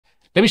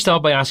Let me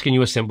start by asking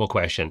you a simple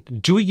question.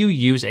 Do you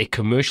use a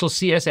commercial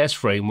CSS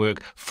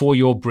framework for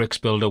your Bricks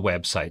Builder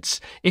websites?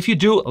 If you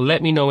do,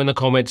 let me know in the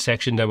comment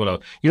section down below.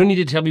 You don't need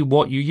to tell me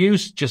what you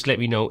use, just let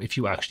me know if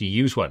you actually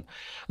use one.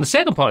 And the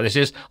second part of this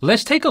is,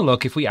 let's take a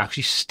look if we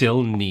actually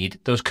still need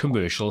those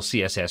commercial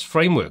CSS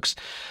frameworks.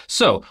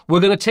 So we're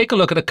going to take a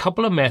look at a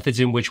couple of methods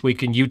in which we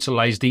can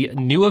utilize the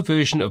newer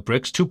version of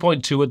Bricks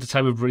 2.2 at the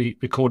time of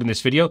recording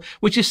this video,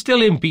 which is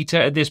still in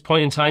beta at this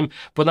point in time,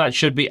 but that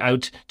should be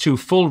out to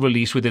full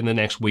release within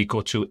the next week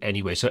or two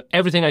anyway. So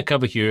everything I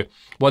cover here,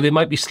 while there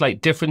might be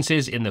slight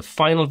differences in the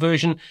final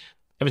version,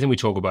 everything we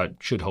talk about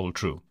should hold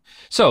true.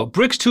 So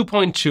Bricks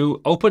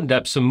 2.2 opened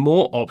up some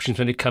more options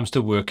when it comes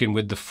to working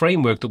with the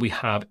framework that we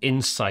have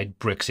inside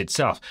Bricks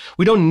itself.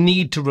 We don't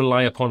need to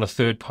rely upon a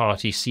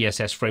third-party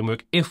CSS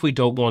framework if we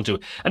don't want to.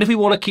 And if we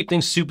want to keep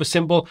things super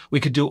simple, we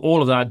could do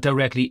all of that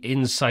directly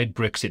inside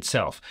Bricks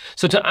itself.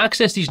 So to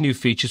access these new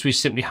features, we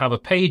simply have a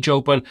page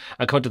open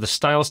and come to the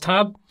Styles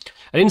tab.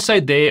 And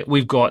inside there,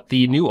 we've got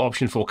the new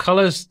option for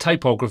colors,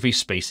 typography,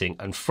 spacing,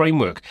 and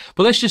framework.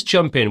 But let's just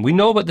jump in. We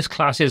know about this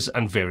classes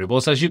and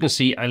variables. As you can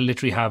see, I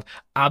literally have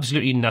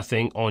absolutely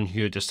nothing on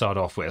here to start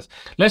off with.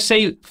 Let's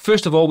say,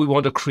 first of all, we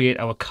want to create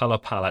our color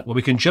palette. Well,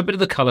 we can jump into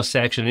the color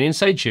section, and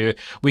inside here,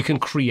 we can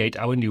create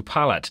our new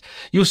palette.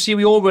 You'll see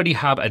we already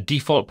have a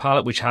default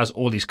palette, which has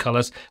all these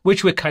colors,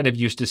 which we're kind of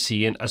used to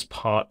seeing as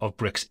part of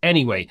Bricks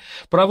anyway.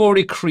 But I've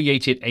already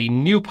created a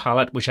new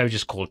palette, which I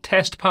just called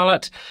test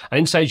palette. And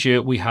inside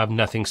here, we have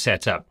nothing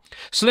set up.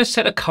 So let's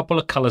set a couple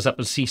of colors up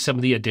and see some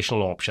of the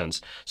additional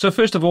options. So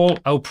first of all,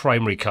 our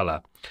primary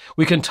color.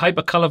 We can type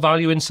a color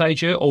value inside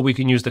here, or we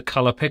can use the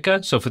color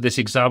picker. So for this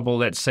example,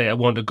 let's say I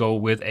want to go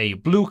with a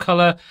blue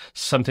color.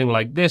 Something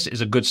like this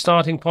is a good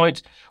starting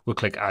point. We'll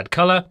click add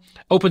color.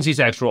 Opens these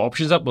extra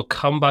options up. We'll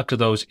come back to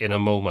those in a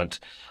moment.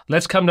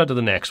 Let's come down to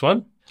the next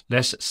one.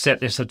 Let's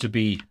set this up to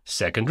be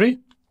secondary.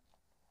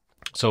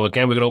 So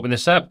again, we're going to open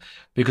this up.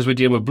 Because we're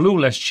dealing with blue,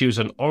 let's choose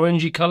an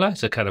orangey color.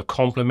 It's a kind of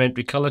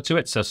complementary color to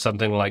it. So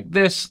something like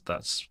this.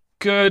 That's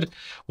good.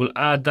 We'll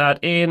add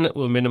that in.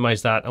 We'll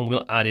minimize that. And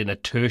we'll add in a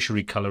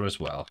tertiary color as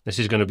well. This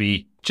is going to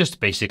be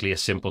just basically a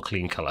simple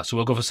clean color. So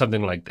we'll go for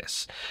something like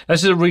this.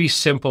 This is a really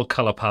simple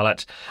color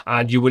palette,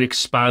 and you would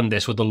expand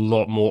this with a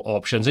lot more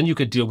options, and you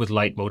could deal with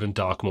light mode and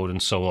dark mode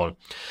and so on.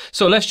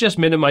 So let's just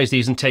minimize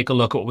these and take a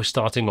look at what we're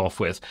starting off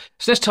with.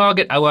 So let's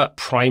target our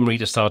primary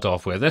to start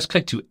off with. Let's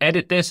click to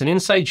edit this, and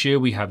inside here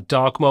we have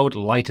dark mode,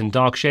 light and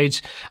dark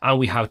shades, and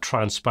we have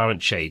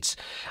transparent shades.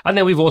 And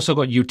then we've also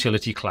got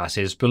utility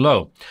classes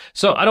below.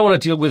 So I don't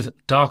want to deal with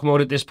dark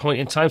mode at this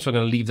point in time, so I'm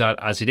going to leave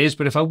that as it is.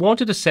 But if I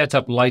wanted to set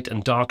up light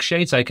and dark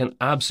shades, I can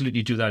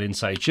absolutely do that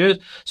inside here.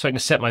 So I can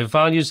set my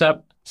values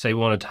up, say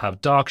we wanted to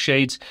have dark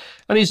shades,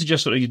 and these are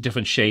just sort of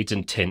different shades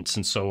and tints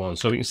and so on.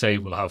 So we can say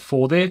we'll have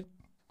 4 there.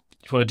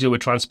 If you want to deal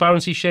with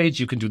transparency shades,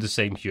 you can do the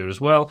same here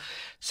as well.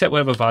 Set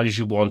whatever values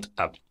you want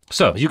up.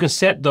 So you can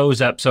set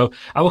those up. So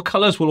our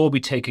colors will all be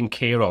taken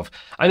care of.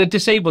 I'm going to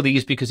disable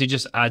these because it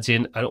just adds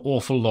in an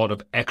awful lot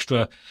of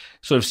extra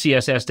sort of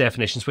CSS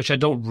definitions, which I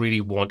don't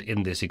really want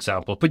in this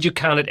example, but you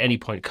can at any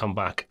point come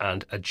back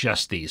and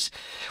adjust these.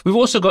 We've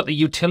also got the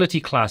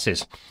utility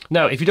classes.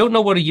 Now, if you don't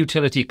know what a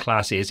utility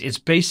class is, it's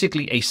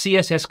basically a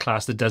CSS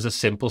class that does a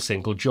simple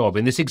single job.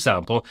 In this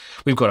example,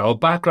 we've got our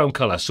background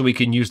color. So we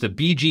can use the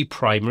BG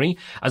primary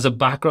as a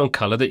background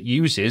color that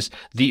uses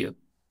the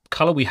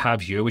color we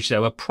have here, which is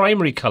our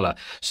primary color.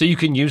 So you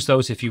can use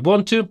those if you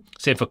want to,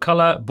 same for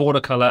color,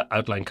 border color,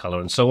 outline color,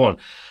 and so on.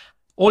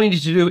 All you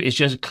need to do is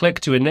just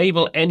click to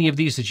enable any of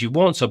these that you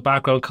want. So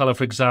background color,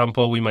 for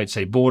example, we might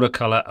say border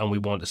color, and we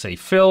want to say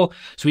fill.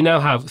 So we now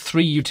have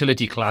 3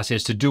 utility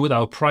classes to do with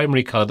our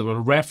primary color that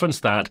will reference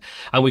that,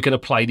 and we can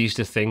apply these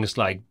to things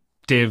like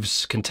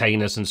divs,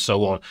 containers, and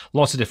so on.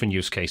 Lots of different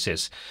use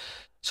cases.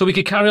 So we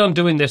could carry on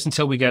doing this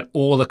until we get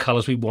all the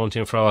colors we want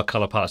in for our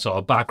color palette. So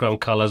our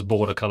background colors,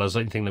 border colors,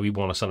 anything that we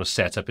want to sort of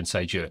set up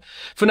inside here.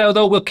 For now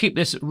though, we'll keep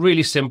this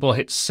really simple.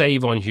 Hit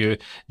save on here.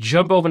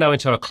 Jump over now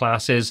into our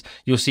classes.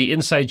 You'll see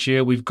inside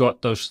here, we've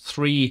got those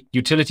 3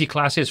 utility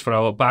classes for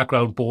our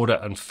background, border,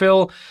 and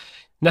fill.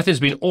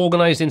 Nothing's been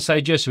organized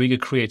inside here, so we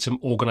could create some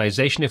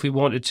organization if we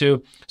wanted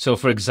to. So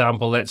for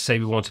example, let's say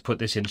we want to put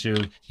this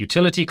into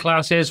utility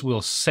classes.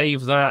 We'll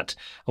save that.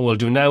 And what we'll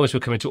do now is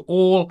we'll come into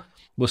all.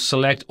 We'll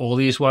select all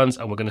these ones,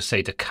 and we're going to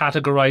say to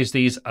categorize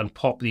these and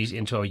pop these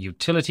into our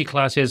utility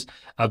classes.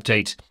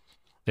 Update.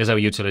 There's our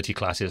utility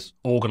classes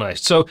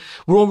organized. So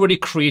we're already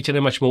creating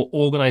a much more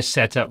organized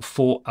setup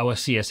for our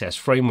CSS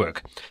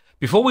framework.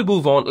 Before we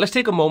move on, let's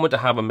take a moment to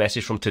have a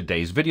message from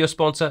today's video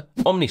sponsor,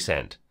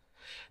 Omnisend.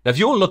 Now, if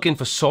you're looking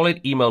for a solid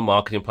email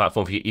marketing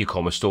platform for your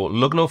e-commerce store,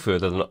 look no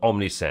further than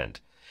Omnisend.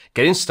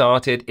 Getting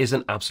started is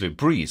an absolute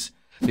breeze.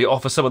 They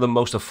offer some of the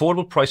most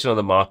affordable pricing on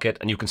the market,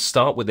 and you can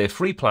start with their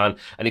free plan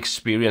and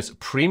experience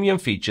premium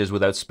features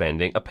without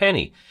spending a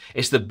penny.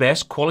 It's the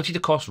best quality to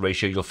cost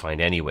ratio you'll find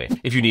anywhere.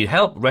 If you need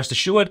help, rest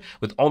assured,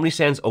 with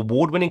Omnisend's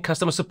award-winning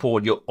customer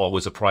support, you're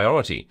always a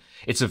priority.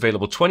 It's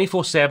available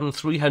 24/7,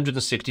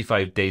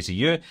 365 days a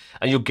year,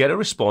 and you'll get a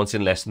response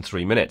in less than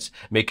 3 minutes,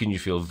 making you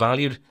feel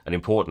valued and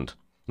important.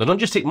 Now, don't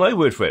just take my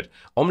word for it.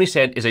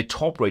 Omnisend is a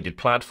top-rated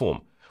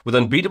platform with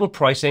unbeatable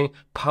pricing,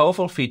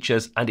 powerful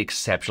features, and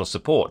exceptional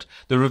support.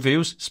 The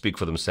reviews speak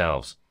for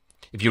themselves.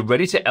 If you're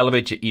ready to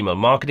elevate your email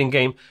marketing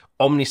game,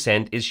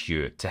 Omnisend is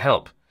here to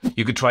help.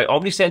 You could try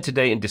Omnisend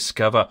today and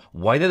discover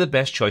why they're the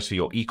best choice for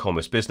your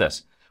e-commerce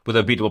business, with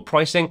unbeatable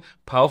pricing,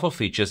 powerful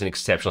features, and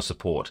exceptional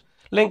support.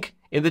 Link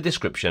in the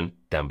description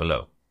down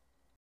below.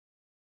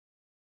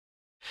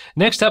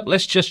 Next up,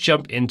 let's just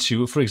jump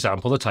into, for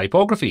example, the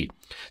typography.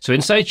 So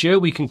inside here,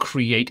 we can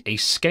create a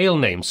scale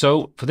name.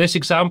 So for this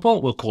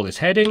example, we'll call this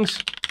headings.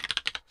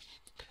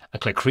 I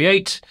click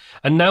create,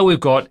 and now we've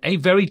got a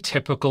very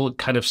typical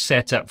kind of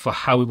setup for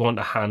how we want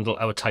to handle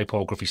our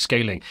typography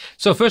scaling.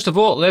 So first of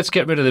all, let's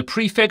get rid of the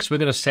prefix. We're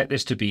going to set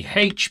this to be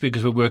H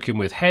because we're working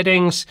with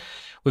headings.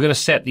 We're going to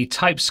set the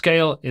type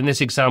scale in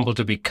this example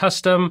to be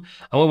custom.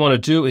 And what we want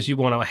to do is you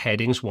want our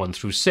headings 1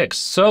 through 6.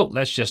 So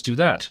let's just do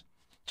that.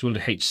 So we'll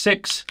do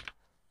H6,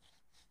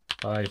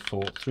 5,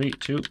 4, 3,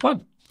 2,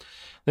 1.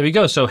 There we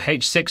go. So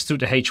H6 through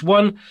to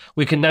H1.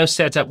 We can now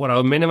set up what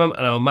our minimum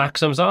and our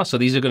maximums are. So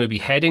these are going to be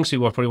headings. So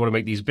we probably want to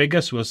make these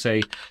bigger. So we'll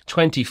say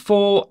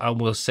 24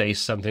 and we'll say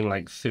something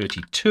like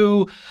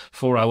 32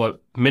 for our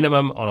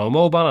minimum on our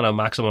mobile and our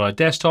maximum on our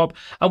desktop.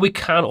 And we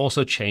can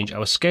also change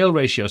our scale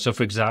ratio. So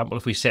for example,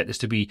 if we set this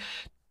to be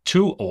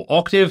 2 or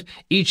octave,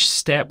 each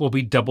step will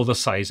be double the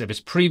size of its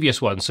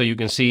previous one. So you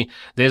can see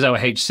there's our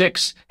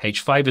H6,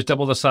 H5 is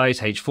double the size,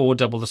 H4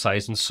 double the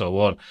size, and so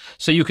on.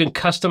 So you can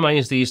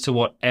customize these to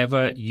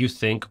whatever you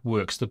think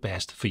works the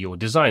best for your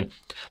design.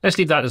 Let's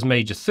leave that as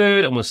major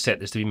third, and we'll set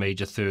this to be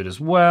major third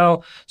as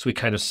well, so we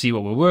kind of see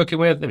what we're working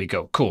with. There we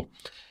go, cool.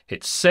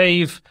 Hit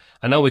save.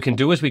 And now what we can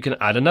do is we can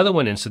add another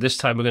one in. So this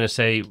time we're going to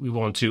say we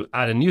want to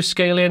add a new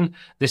scale in.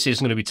 This is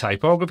going to be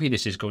typography.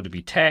 This is going to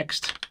be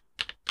text.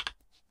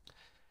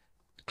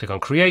 Click on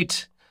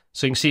create.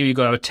 So you can see we've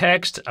got our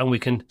text and we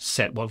can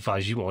set what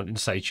values you want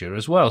inside here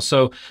as well.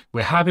 So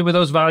we're happy with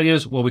those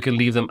values. Well, we can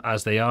leave them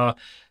as they are.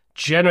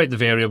 Generate the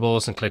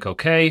variables and click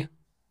OK.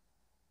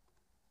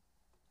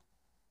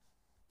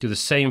 Do the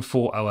same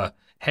for our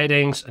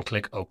headings and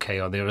click OK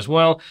on there as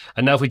well.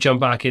 And now if we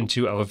jump back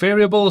into our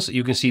variables,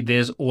 you can see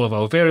there's all of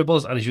our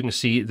variables. And as you can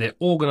see, they're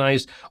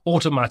organized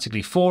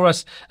automatically for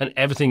us and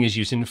everything is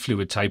using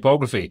fluid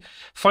typography.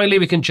 Finally,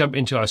 we can jump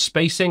into our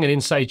spacing and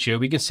inside here,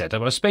 we can set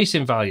up our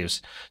spacing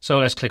values. So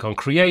let's click on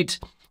create.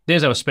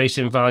 There's our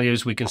spacing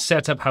values. We can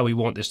set up how we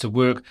want this to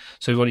work.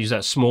 So we want to use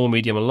that small,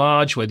 medium, and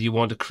large, whether you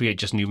want to create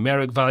just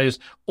numeric values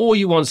or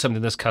you want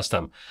something that's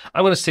custom.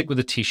 I'm going to stick with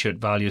the t-shirt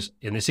values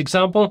in this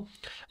example.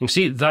 You can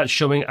see that's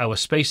showing our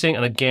spacing.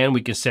 And again,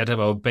 we can set up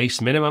our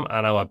base minimum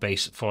and our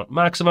base font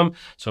maximum.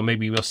 So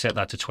maybe we'll set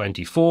that to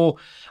 24.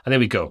 And there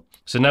we go.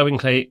 So now we can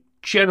click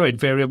generate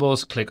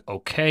variables, click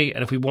OK.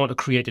 And if we want to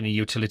create any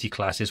utility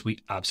classes, we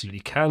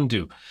absolutely can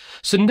do.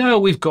 So now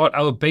we've got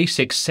our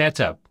basic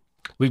setup.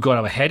 We've got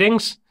our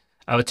headings,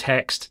 our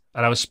text,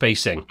 and our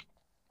spacing.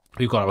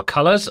 We've got our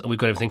colors, and we've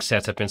got everything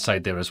set up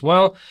inside there as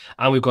well.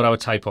 And we've got our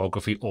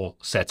typography all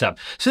set up.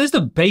 So there's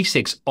the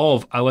basics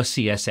of our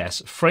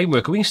CSS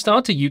framework. We can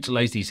start to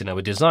utilize these in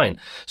our design.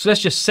 So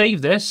let's just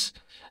save this,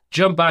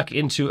 jump back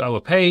into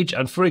our page.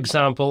 And for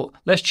example,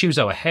 let's choose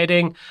our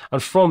heading.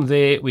 And from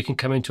there, we can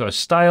come into our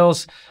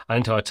styles and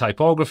into our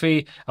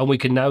typography. And we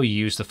can now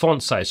use the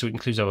font size. So we can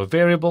choose our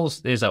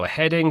variables. There's our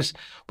headings.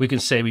 We can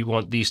say we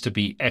want these to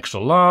be extra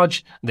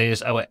large.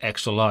 There's our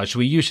extra large. So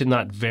we're using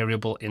that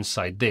variable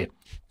inside there.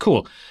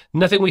 Cool.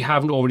 Nothing we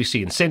haven't already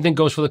seen. Same thing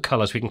goes for the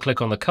colors. We can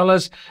click on the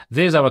colors.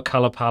 There's our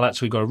color palette.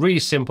 So we've got a really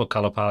simple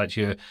color palette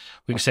here.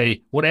 We can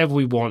say whatever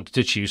we want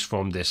to choose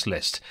from this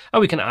list. And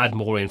we can add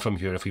more in from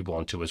here if we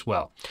want to as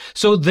well.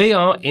 So they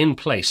are in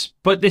place,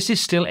 but this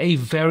is still a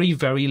very,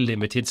 very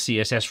limited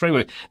CSS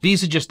framework.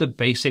 These are just the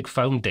basic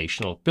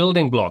foundational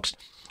building blocks.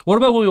 What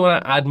about when we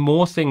want to add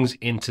more things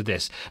into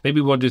this?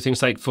 Maybe we want to do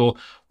things like for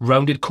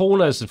rounded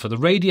corners and for the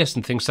radius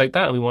and things like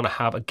that. And we want to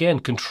have, again,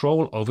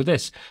 control over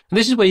this. And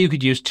this is where you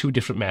could use two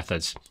different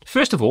methods.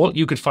 First of all,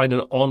 you could find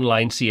an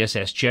online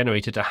CSS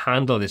generator to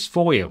handle this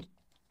for you.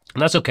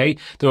 And that's okay.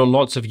 There are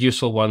lots of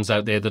useful ones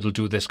out there that'll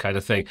do this kind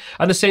of thing.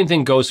 And the same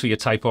thing goes for your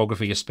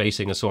typography, your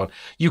spacing, and so on.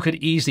 You could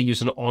easily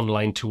use an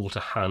online tool to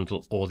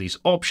handle all these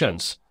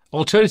options.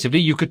 Alternatively,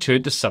 you could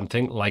turn to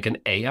something like an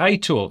AI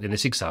tool, in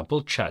this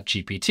example,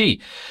 ChatGPT.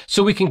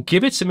 So we can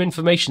give it some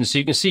information. So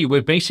you can see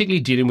we're basically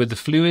dealing with the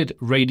fluid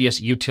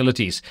radius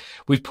utilities.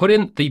 We've put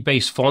in the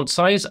base font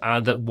size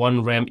and that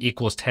 1 rem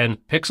equals 10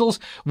 pixels,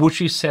 which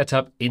we've set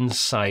up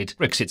inside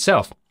Bricks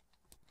itself.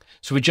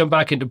 So we jump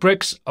back into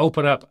Bricks,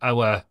 open up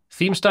our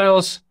theme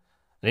styles,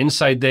 and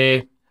inside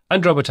there,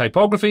 under our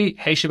typography,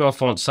 HTML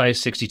font size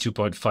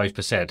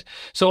 62.5%.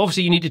 So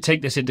obviously you need to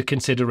take this into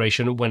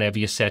consideration whenever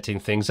you're setting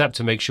things up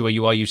to make sure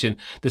you are using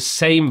the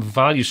same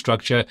value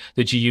structure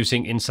that you're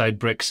using inside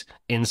Bricks,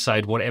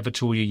 inside whatever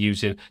tool you're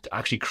using to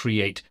actually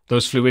create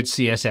those fluid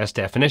CSS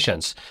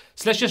definitions.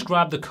 So let's just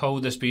grab the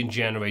code that's being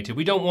generated.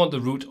 We don't want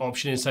the root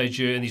option inside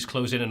here and these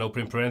closing and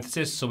opening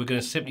parentheses. So we're going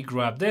to simply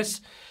grab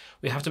this.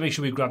 We have to make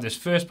sure we grab this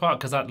first part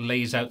because that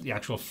lays out the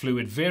actual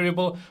fluid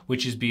variable,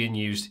 which is being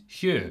used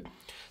here.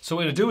 So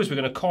what we're going to do is we're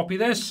going to copy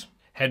this,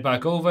 head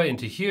back over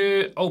into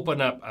here, open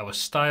up our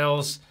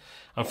styles,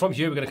 and from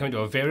here we're going to come into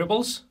our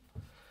variables.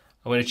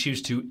 I'm going to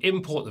choose to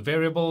import the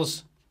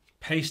variables,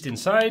 paste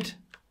inside,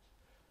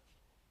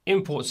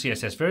 import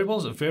CSS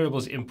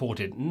variables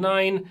imported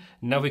 9.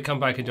 Now we come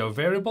back into our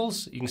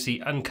variables, you can see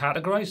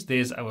uncategorized,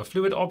 there's our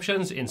fluid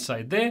options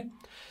inside there.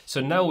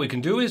 So now what we can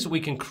do is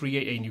we can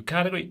create a new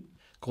category,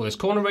 call this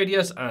corner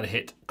radius and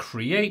hit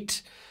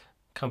create.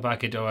 Come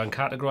back into our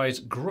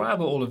uncategorized,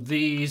 grab all of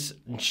these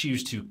and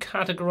choose to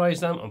categorize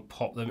them and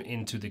pop them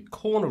into the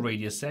corner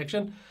radius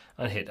section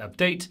and hit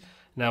update.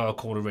 Now our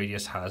corner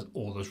radius has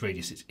all those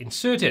radiuses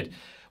inserted.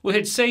 We'll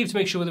hit save to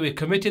make sure that we've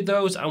committed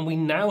those, and we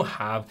now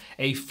have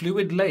a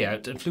fluid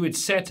layout and fluid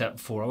setup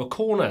for our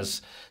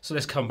corners. So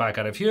let's come back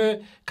out of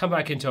here, come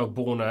back into our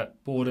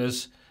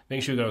borders,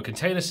 make sure we've got our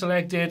container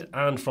selected,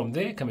 and from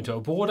there come into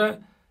our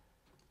border,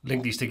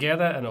 link these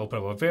together and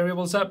open our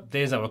variables up.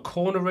 There's our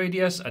corner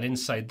radius, and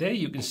inside there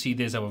you can see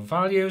there's our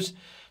values.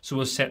 So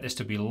we'll set this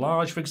to be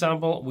large, for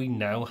example. We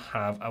now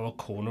have our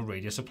corner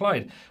radius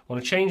applied.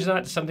 Want to change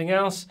that to something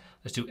else?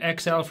 Let's do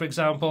XL, for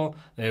example.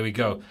 There we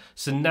go.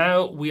 So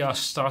now we are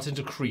starting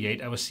to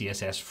create our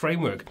CSS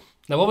framework.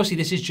 Now, obviously,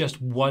 this is just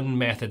one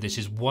method. This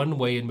is one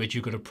way in which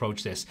you could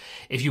approach this.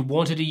 If you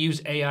wanted to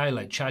use AI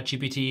like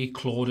ChatGPT,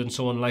 Claude, and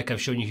so on, like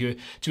I've shown you here,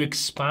 to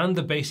expand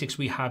the basics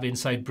we have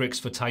inside Bricks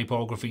for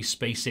typography,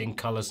 spacing,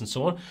 colors, and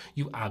so on,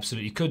 you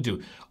absolutely could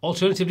do.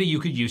 Alternatively, you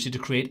could use it to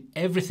create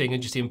everything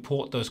and just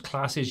import those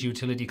classes,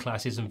 utility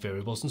classes, and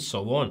variables, and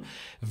so on.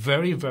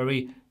 Very,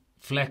 very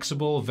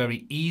flexible,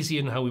 very easy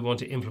in how we want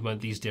to implement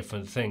these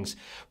different things.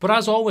 But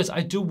as always, I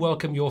do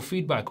welcome your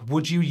feedback.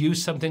 Would you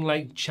use something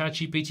like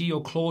ChatGPT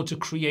or Claude to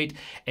create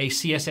a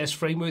CSS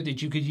framework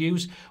that you could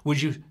use?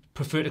 Would you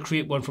prefer to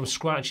create one from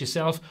scratch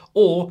yourself?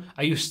 Or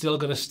are you still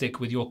going to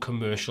stick with your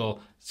commercial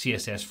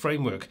CSS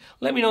framework?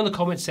 Let me know in the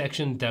comment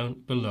section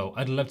down below.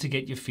 I'd love to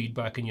get your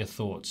feedback and your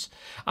thoughts.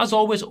 As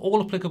always,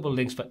 all applicable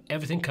links for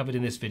everything covered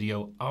in this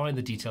video are in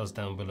the details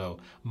down below.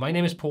 My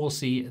name is Paul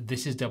C.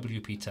 This is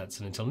WPTuts,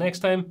 and until next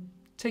time,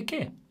 take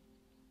care.